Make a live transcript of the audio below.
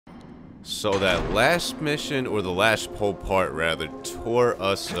So that last mission, or the last whole part rather, tore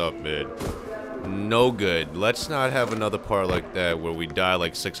us up, man. No good. Let's not have another part like that where we die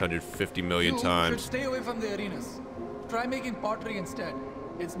like 650 million times. You should stay away from the arenas. Try making pottery instead.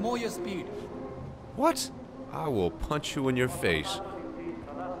 It's more your speed. What? I will punch you in your face.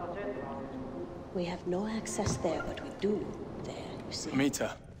 We have no access there, but we do there, you see.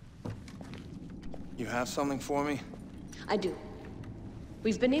 Mita, you have something for me? I do.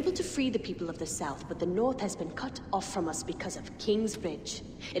 We've been able to free the people of the South, but the North has been cut off from us because of King's Bridge.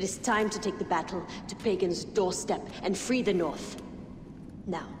 It is time to take the battle to Pagan's doorstep and free the North.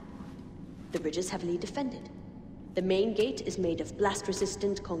 Now, the bridge is heavily defended. The main gate is made of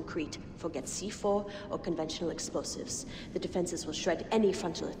blast-resistant concrete. Forget C4 or conventional explosives. The defenses will shred any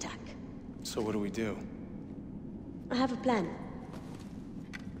frontal attack. So what do we do? I have a plan.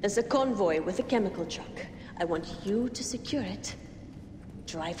 There's a convoy with a chemical truck. I want you to secure it.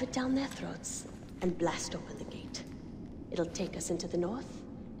 Drive it down their throats, and blast open the gate. It'll take us into the north,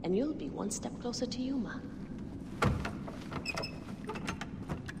 and you'll be one step closer to Yuma.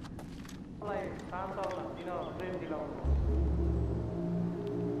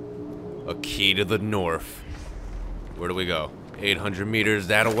 A key to the north. Where do we go? 800 meters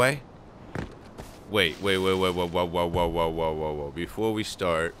that away? Wait. Whoa. Before we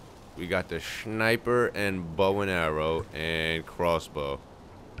start, we got the sniper and bow and arrow and crossbow.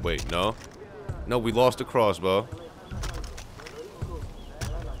 Wait, no? No, we lost the crossbow.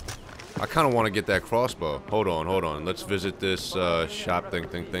 I kind of want to get that crossbow. Hold on. Let's visit this shop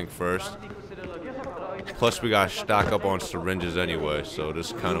thing first. Plus, we got to stock up on syringes anyway, so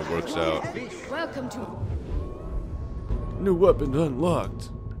this kind of works out. Welcome to... New weapons unlocked.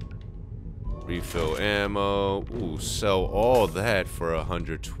 Refill ammo. Ooh, sell all that for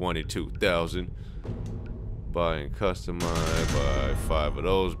 122,000. Buy and customize. Buy 5 of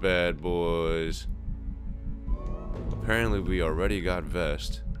those bad boys. Apparently, we already got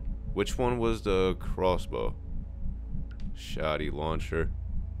vest. Which one was the crossbow? Shoddy launcher.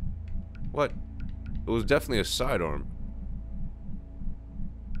 What? It was definitely a sidearm.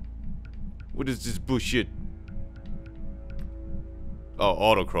 What is this bullshit? Oh,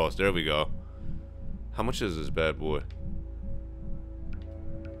 autocross. There we go. How much is this bad boy?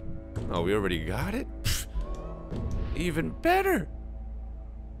 Oh, we already got it? Pfft. Even better.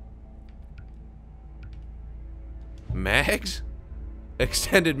 Mags?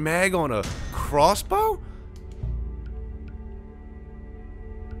 Extended mag on a crossbow?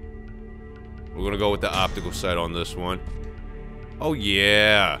 We're gonna go with the optical sight on this one. Oh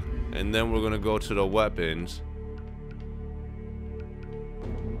yeah. And then we're gonna go to the weapons.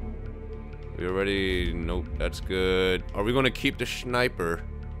 We already... Nope, that's good. Are we gonna keep the sniper?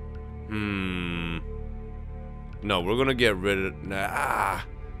 No, we're gonna get rid of... Nah.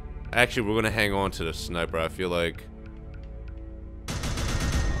 Actually, we're gonna hang on to the sniper. I feel like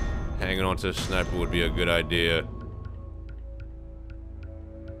hanging on to the sniper would be a good idea.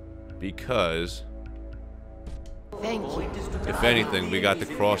 Because... Thank you. If anything, we got the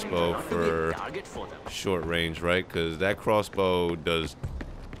crossbow for short range, right? Because that crossbow does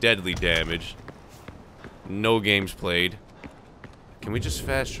deadly damage. No games played. Can we just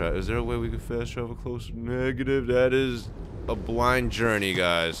fast travel? Is there a way we can fast travel closer? Negative. That is a blind journey,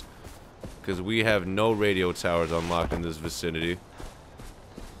 guys. Because we have no radio towers unlocked in this vicinity.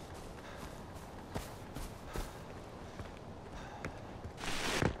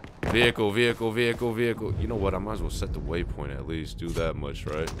 Vehicle. You know what? I might as well set the waypoint at least. Do that much,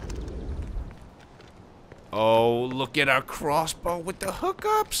 right? Oh, look at our crossbow with the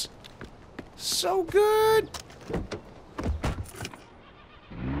hookups. So good.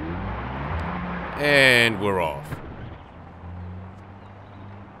 And we're off.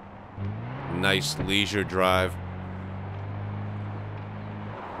 Nice leisure drive.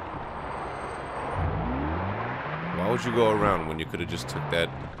 Why would you go around when you could have just took that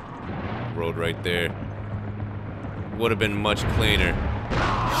road right there? Would have been much cleaner.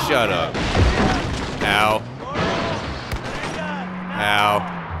 Shut up. Ow.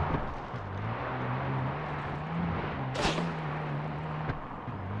 Ow.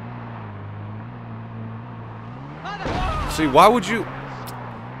 See, why would you...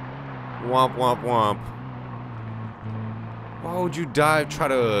 Womp, womp, womp. Why would you try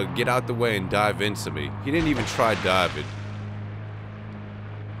to get out the way and dive into me? He didn't even try diving.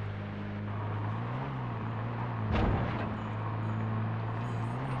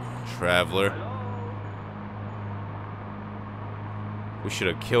 Traveler. We should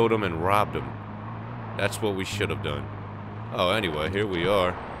have killed him and robbed him. That's what we should have done. Oh, anyway, here we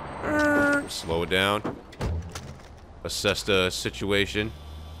are. Slow it down. Assess the situation.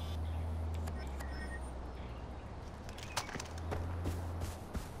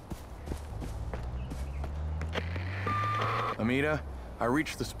 Amita, I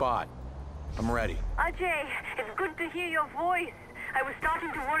reached the spot. I'm ready. Ajay, it's good to hear your voice. I was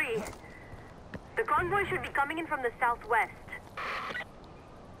starting to worry. The convoy should be coming in from the southwest.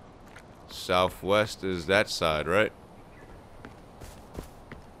 Southwest is that side, right?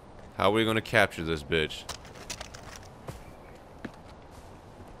 How are we gonna capture this bitch?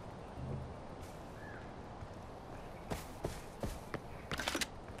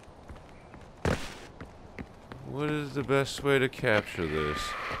 What is the best way to capture this?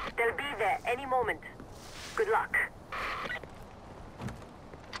 They'll be there any moment. Good luck.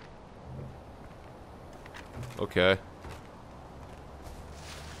 Okay.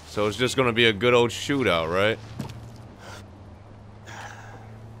 So it's just gonna be a good old shootout, right?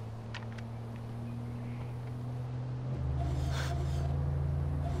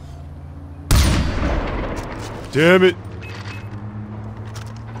 Damn it!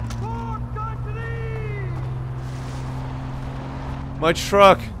 My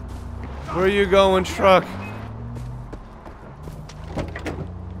truck! Where are you going, truck?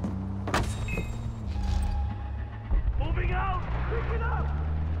 Moving out! Pick it up!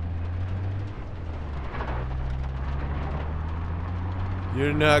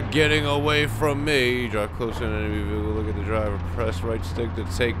 You're not getting away from me. Drive close to an enemy vehicle. Look at the driver. Press right stick to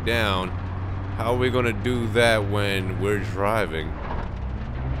take down. How are we gonna do that when we're driving?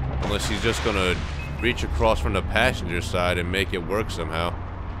 Unless he's just gonna reach across from the passenger side and make it work somehow.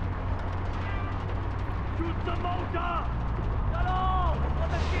 Shoot the motor! Hello! For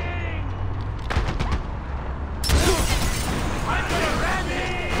the king! I'm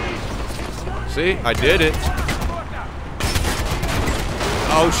ready! See? I did it.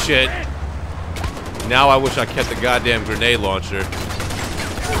 Oh shit. Now I wish I kept the goddamn grenade launcher.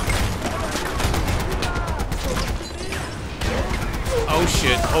 Oh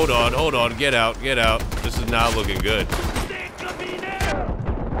shit, hold on, get out. This is not looking good.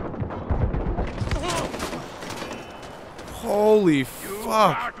 Holy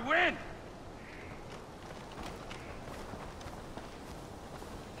fuck.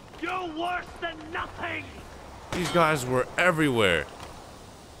 You're worse than nothing! These guys were everywhere.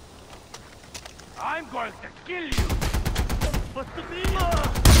 I'm going to kill you!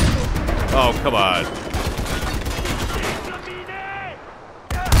 Oh, come on.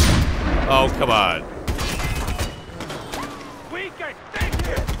 Oh, come on. We can take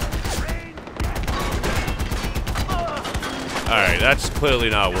it! Alright, that's clearly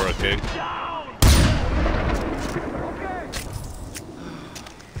not working. Down!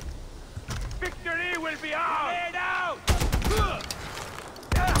 Victory will be ours! Lay down!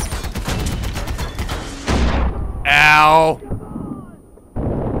 Ow!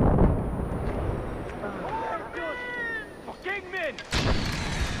 For Kingman!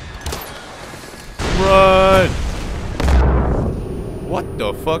 Run! What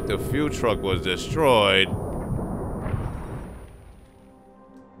the fuck? The fuel truck was destroyed.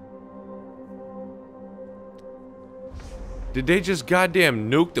 Did they just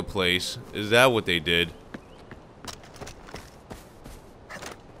goddamn nuke the place? Is that what they did?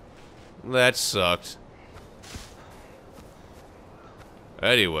 That sucked.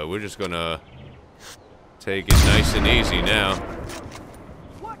 Anyway, we're just gonna take it nice and easy now.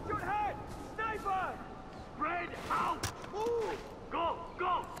 Watch your head! Sniper! Spread out! Move! Go!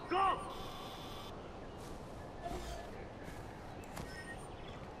 Go! Go!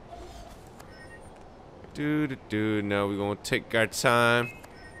 Dude, now we're gonna take our time.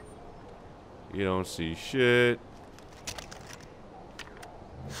 You don't see shit.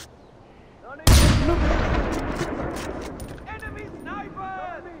 Enemy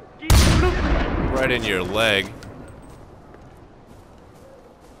sniper! Right in your leg.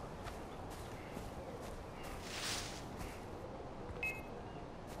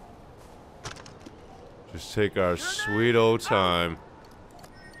 Just take our sweet old time.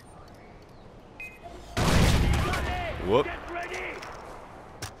 Whoop.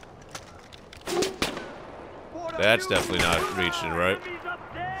 That's definitely not reaching, right?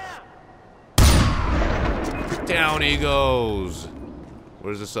 Down he goes.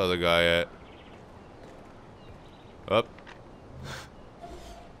 Where's this other guy at? Up.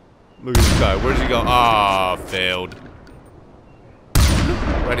 Look at this guy. Where's he go? Ah, failed.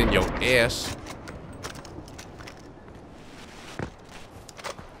 Right in your ass.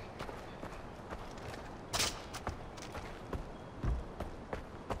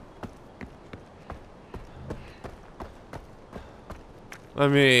 I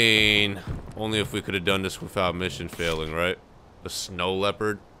mean, only if we could have done this without mission failing, right? The snow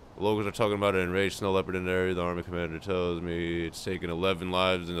leopard. Locals are talking about an enraged snow leopard in the area. The army commander tells me it's taken 11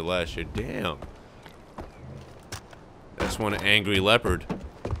 lives in the last year. Damn. That's one angry leopard.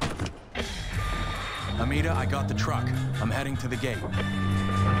 Amita, I got the truck. I'm heading to the gate.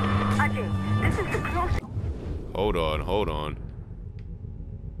 Ajay, this is the closest. Hold on, hold on.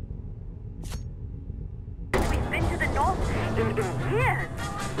 We've been to the north in years.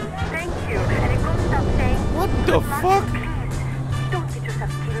 Thank you. And it goes without saying. What the fuck? Please, don't get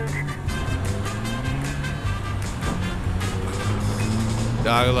yourself killed.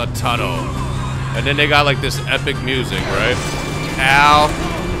 Dagala Tunnel. And then they got like this epic music, right? Ow!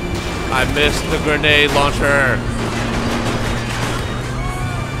 I missed the grenade launcher.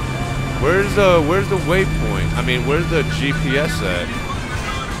 Where's the waypoint? I mean, where's the GPS at?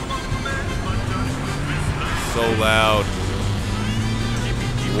 So loud.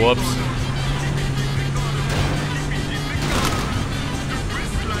 Whoops.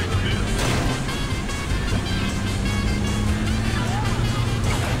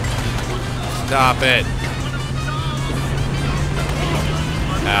 Stop it.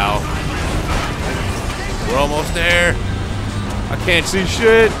 Ow. We're almost there. I can't see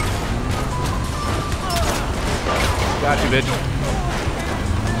shit. Got you, bitch.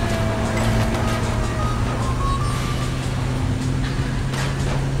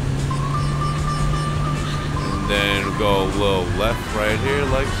 And then go a little left right here,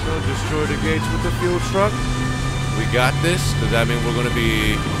 like so. Destroy the gates with the fuel truck. We got this, because that means we're going to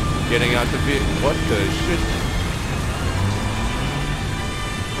be getting out the vehicle. What the shit?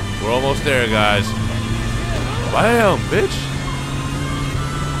 We're almost there, guys. Bam, bitch.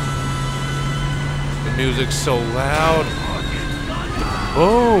 The music's so loud.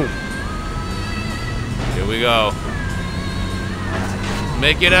 Boom. Here we go.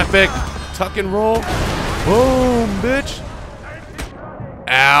 Make it epic. Tuck and roll. Boom, bitch.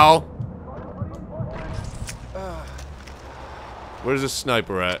 Ow. Where's the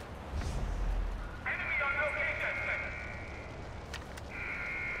sniper at?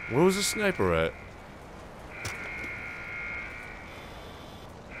 Where was the sniper at?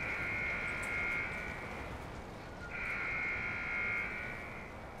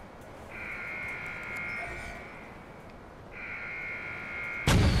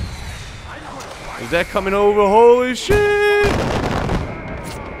 Is that coming over? Holy shit!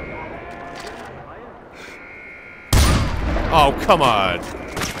 Oh, come on.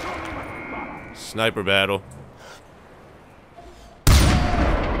 Sniper battle.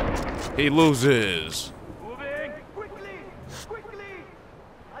 He loses. Moving! Quickly! Quickly!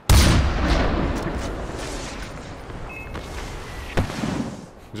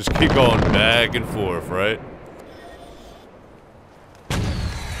 Just keep going back and forth, right?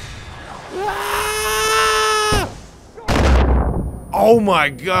 Ah! Oh my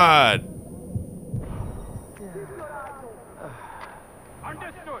god!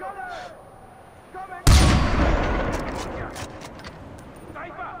 Understood!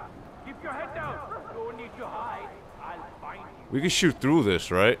 Sniper! Keep your head down! Don't need to hide. I'll find you. We can shoot through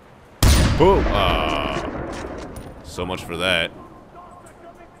this, right? Boom! So much for that.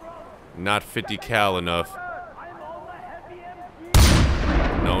 Not 50 cal enough.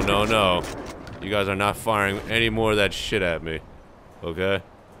 No, no, no. You guys are not firing any more of that shit at me. Okay?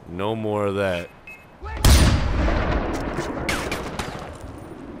 No more of that.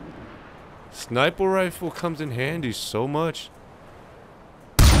 Sniper rifle comes in handy so much.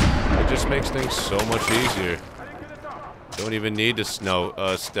 It just makes things so much easier. Don't even need to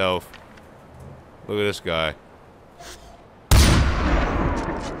stealth. Look at this guy.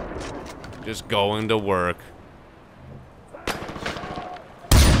 Just going to work.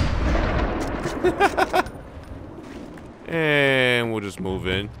 And we'll just move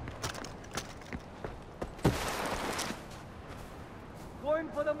in. Going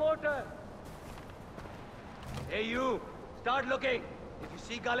for the motor! Hey you! Start looking! If you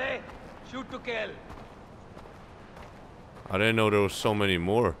see Gale, shoot to kill. I didn't know there was so many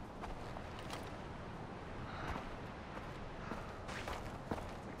more.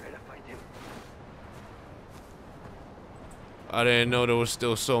 I didn't know there was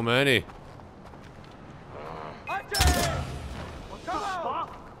still so many. Ajay! Come on!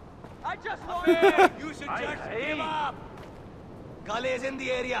 I just know it! You should just give up! Gale is in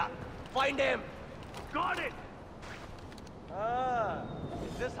the area. Find him. Got it!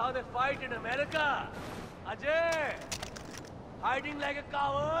 Is this how they fight in America? Ajay! Hiding like a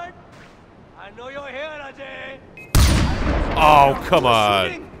coward? I know you're here, Ajay! Oh, come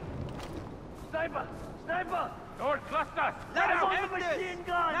on. Sniper! Sniper! Don't trust us! Let him on the machine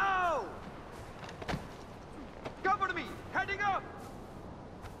gun! Now! Cover me! Heading up!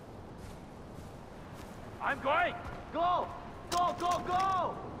 I'm going! Go! Go, go,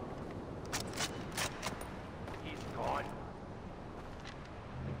 go! He's on.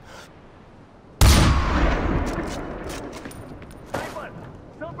 Sniper!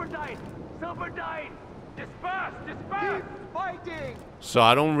 Serpentine! Serpentine! Disperse! Disperse! Keep fighting! So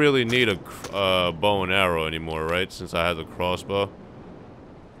I don't really need a bow and arrow anymore, right? Since I have the crossbow.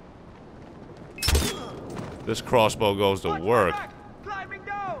 This crossbow goes to Watch my work. back! Climbing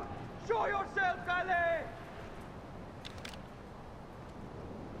down! Show yourself, Kale!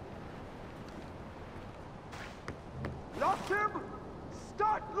 Lost him?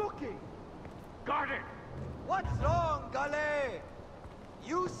 Start looking! Got it! What's wrong, Gale?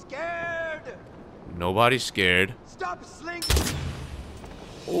 You scared? Nobody's scared. Stop slinking!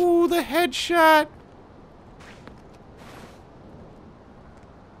 Ooh, the headshot!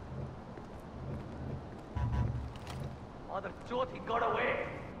 Mother Jyoti got away!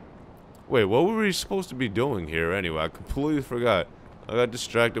 Wait, what were we supposed to be doing here anyway? I completely forgot. I got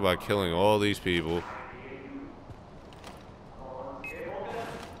distracted by killing all these people.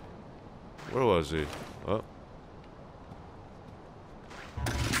 Where was he? Oh.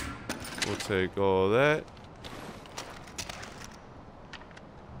 We'll take all that.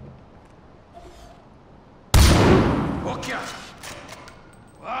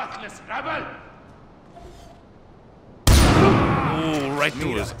 Worthless rebel! Ooh, right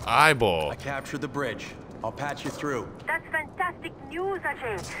through his eyeball. I captured the bridge. I'll patch you through. That's fantastic news,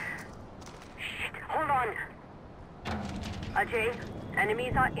 Ajay. Shit, hold on. Ajay,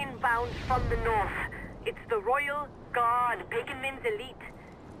 enemies are inbound from the north. It's the Royal Guard, Pagan Min's elite.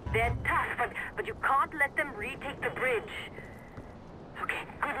 They're tough, but you can't let them retake the bridge. Okay,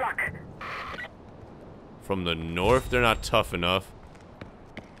 good luck. From the north, they're not tough enough.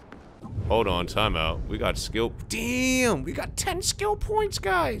 Hold on, timeout. We got skill. Damn, we got 10 skill points,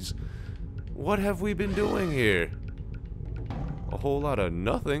 guys. What have we been doing here? A whole lot of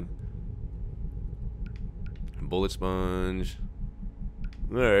nothing. Bullet sponge.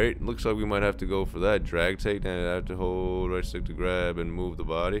 Alright, looks like we might have to go for that. Drag takedown, I have to hold right stick to grab and move the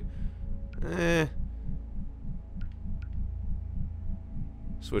body.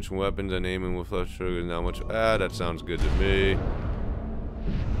 Switching weapons and aiming with left trigger is not much. That sounds good to me.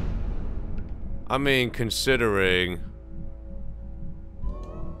 I mean, considering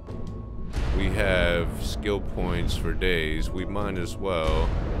we have skill points for days, we might as well.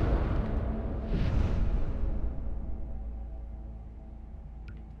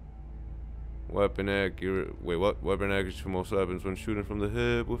 Weapon accurate. Wait, what? Weapon accuracy for most weapons when shooting from the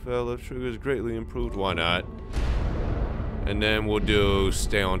hip without left trigger is greatly improved. Why not? And then we'll do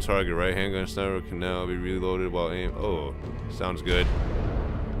stay on target. Right handgun sniper can now be reloaded while aim. Oh, sounds good.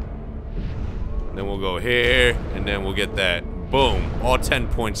 And then we'll go here, and then we'll get that. Boom! All 10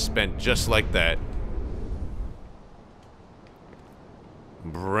 points spent just like that.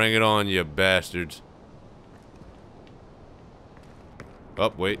 Bring it on, you bastards.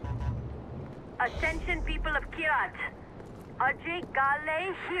 Oh, wait. Attention, people of Kyrat. Ajay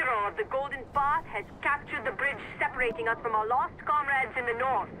Gale, hero of the Golden Path, has captured the bridge separating us from our lost comrades in the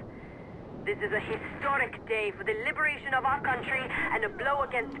north. This is a historic day for the liberation of our country and a blow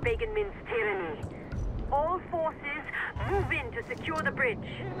against Pagan Min's tyranny. All forces, move in to secure the bridge.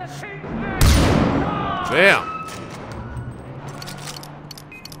 Damn!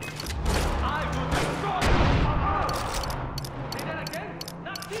 Say that again?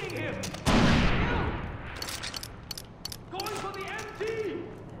 Not seeing him! Going for the MT!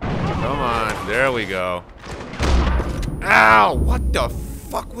 Come on, there we go. Ow! What the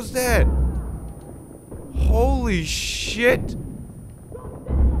fuck was that? Holy shit!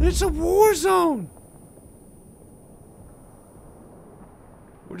 It's a war zone!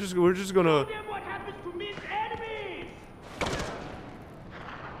 We're just gonna. What happens to Min's enemies?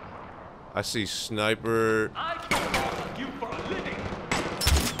 I see sniper. I can you for a living.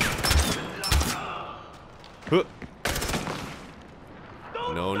 Huh.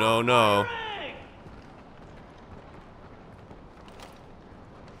 No, no, no.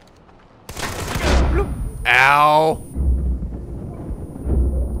 Ow!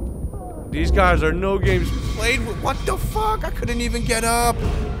 These guys are no games played with. What the fuck? I couldn't even get up.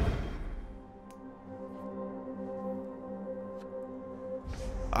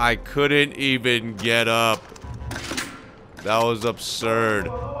 I couldn't even get up. That was absurd.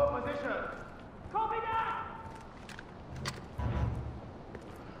 Copy that!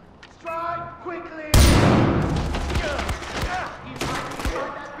 Strike quickly!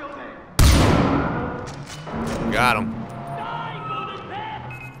 Got him. Die, Golden Pet!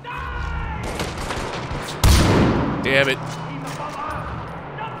 Die! Damn it. He's above us!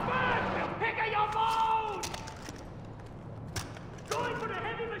 The bird will pick at your bones! Going for the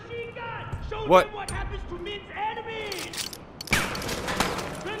heavy machine gun! Show What? them what happens to Min's enemies!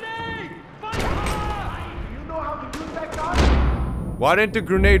 Why didn't the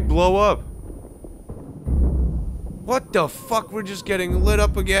grenade blow up? What the fuck? We're just getting lit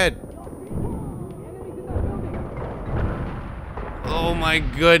up again. Oh my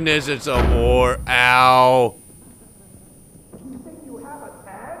goodness, it's a war. Ow.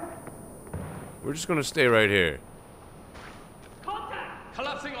 We're just gonna stay right here. Contact!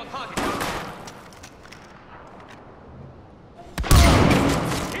 Collapsing on target.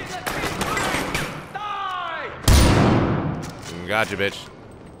 Die! Gotcha, bitch.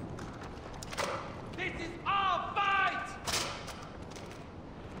 This is our fight!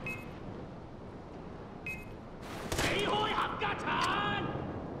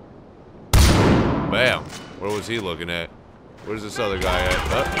 Bam. Where was he looking at? Where's this other guy at?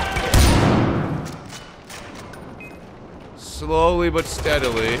 Oh. Slowly but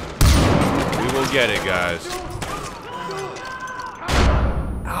steadily, we will get it, guys.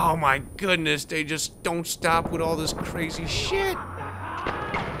 Oh my goodness, they just don't stop with all this crazy shit.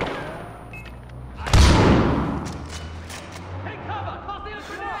 Take cover! Tossing a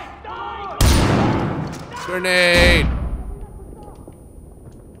grenade! Die! Grenade!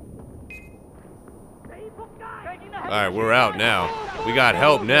 Alright, we're out now. We got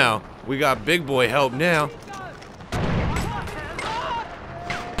help now. We got big boy help now.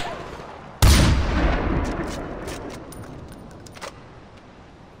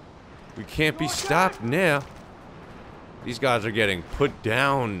 We can't be stopped now. These guys are getting put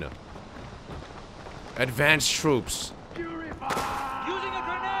down. Advanced troops. Using a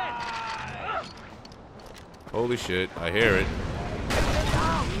grenade! Holy shit, I hear it.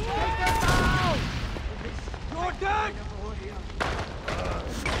 You're dead!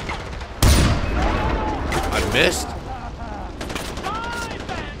 I missed?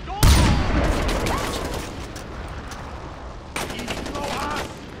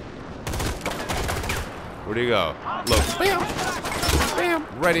 Where'd he go? Look. Bam! Bam!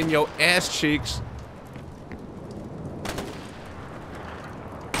 Right in your ass cheeks.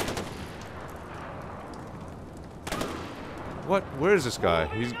 What? Where is this guy?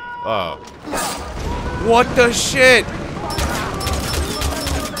 He's... Oh. What the shit?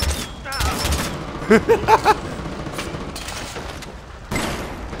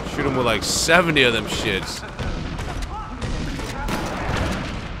 Shoot him with like 70 of them shits.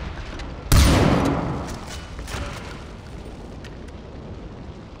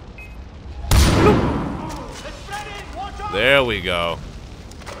 There we go.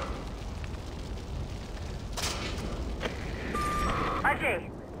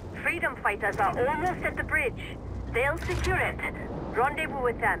 Ajay, freedom fighters are almost at the bridge. They'll secure it. Rendezvous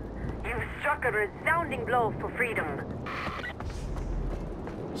with them. You've struck a resounding blow for freedom.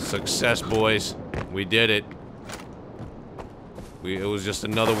 Success, boys. We did it. It was just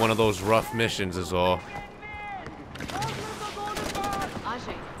another one of those rough missions is all.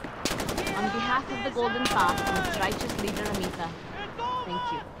 Ajay, on behalf of the Golden Path and its righteous leader Amita, thank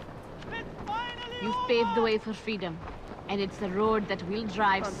you. You've paved the way for freedom, and it's the road that we'll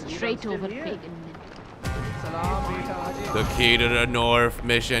drive straight over pagan men. The key to the north,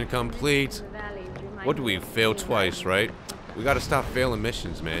 mission complete. What do we fail twice, right? We gotta stop failing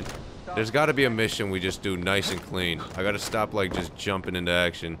missions, man. There's gotta be a mission we just do nice and clean. I gotta stop, like, just jumping into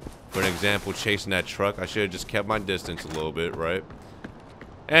action. For an example, chasing that truck, I should've just kept my distance a little bit, right?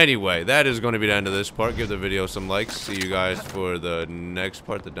 Anyway, that is going to be the end of this part. Give the video some likes. See you guys for the next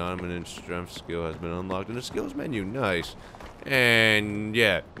part. The dominant strength skill has been unlocked in the skills menu. Nice. And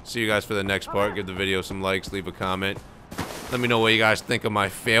yeah, see you guys for the next part. Give the video some likes. Leave a comment. Let me know what you guys think of my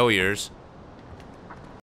failures.